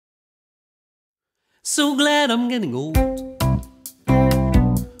So glad I'm getting old.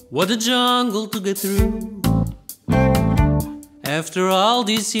 What a jungle to get through. After all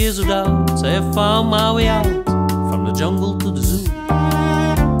these years of doubts, I have found my way out from the jungle to the zoo.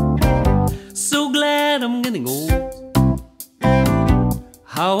 So glad I'm getting old.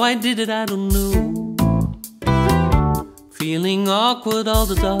 How I did it, I don't know. Feeling awkward all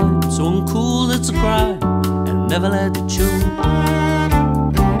the time, so uncool it's a crime, and never let it show.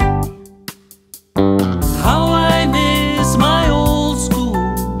 How I miss my old school.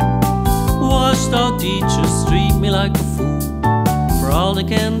 Washed out teachers treat me like a fool for all they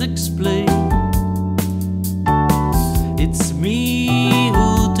can't explain. It's me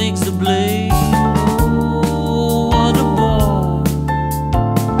who takes the blame. Oh, what a bore.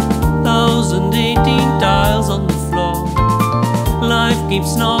 1018 tiles on the floor. Life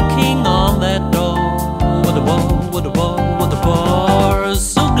keeps knocking on that door. What a bore, what a bore, what a bore.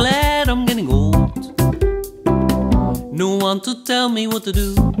 So glad I'm getting old. No one to tell me what to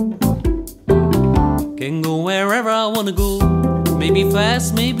do. Can go wherever I wanna go. Maybe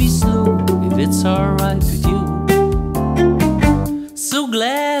fast, maybe slow, if it's alright with you. So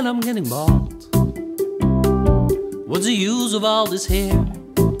glad I'm getting bald. What's the use of all this hair?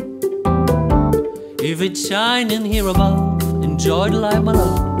 If it's shining here above, enjoy the life, my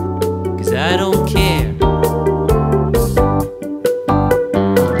love, 'cause I don't care.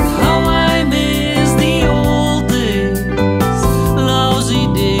 How I miss the old days, lousy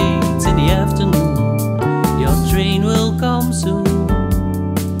dates in the afternoon. Your train will come soon.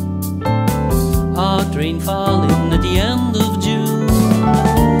 Our train falling at the end of June.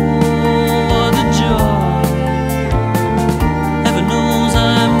 Oh, what a joy. Heaven knows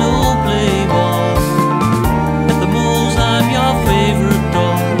I'm no playboy. At the most I'm your favorite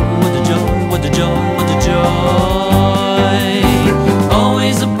doll. What a joy, what a joy, what a joy.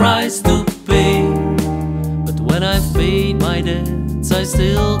 Always a price to pay, but when I've paid my debts I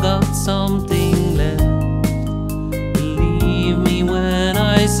still got something left. Believe me when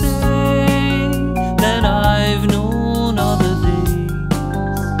I say that I've known other days.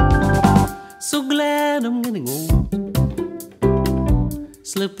 So glad I'm getting old.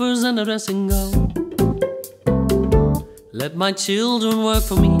 Slippers and a dressing gown. Let my children work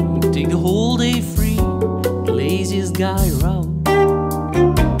for me. Take the whole day free. The laziest guy around.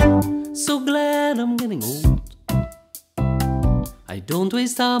 So glad I'm getting old. I don't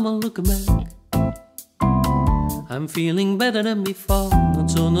waste time on looking back. I'm feeling better than before.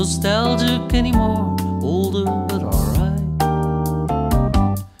 Not so nostalgic anymore. Older but alright.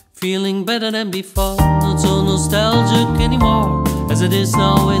 Feeling better than before. Not so nostalgic anymore. As it is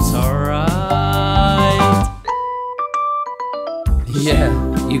now, it's alright. Yeah,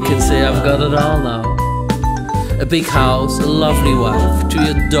 you can say I've got it all now. A big house, a lovely wife, 2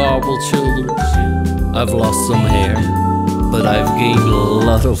 adorable children. I've lost some hair, but I've gained a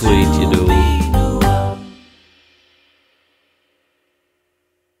lot of weight, you know.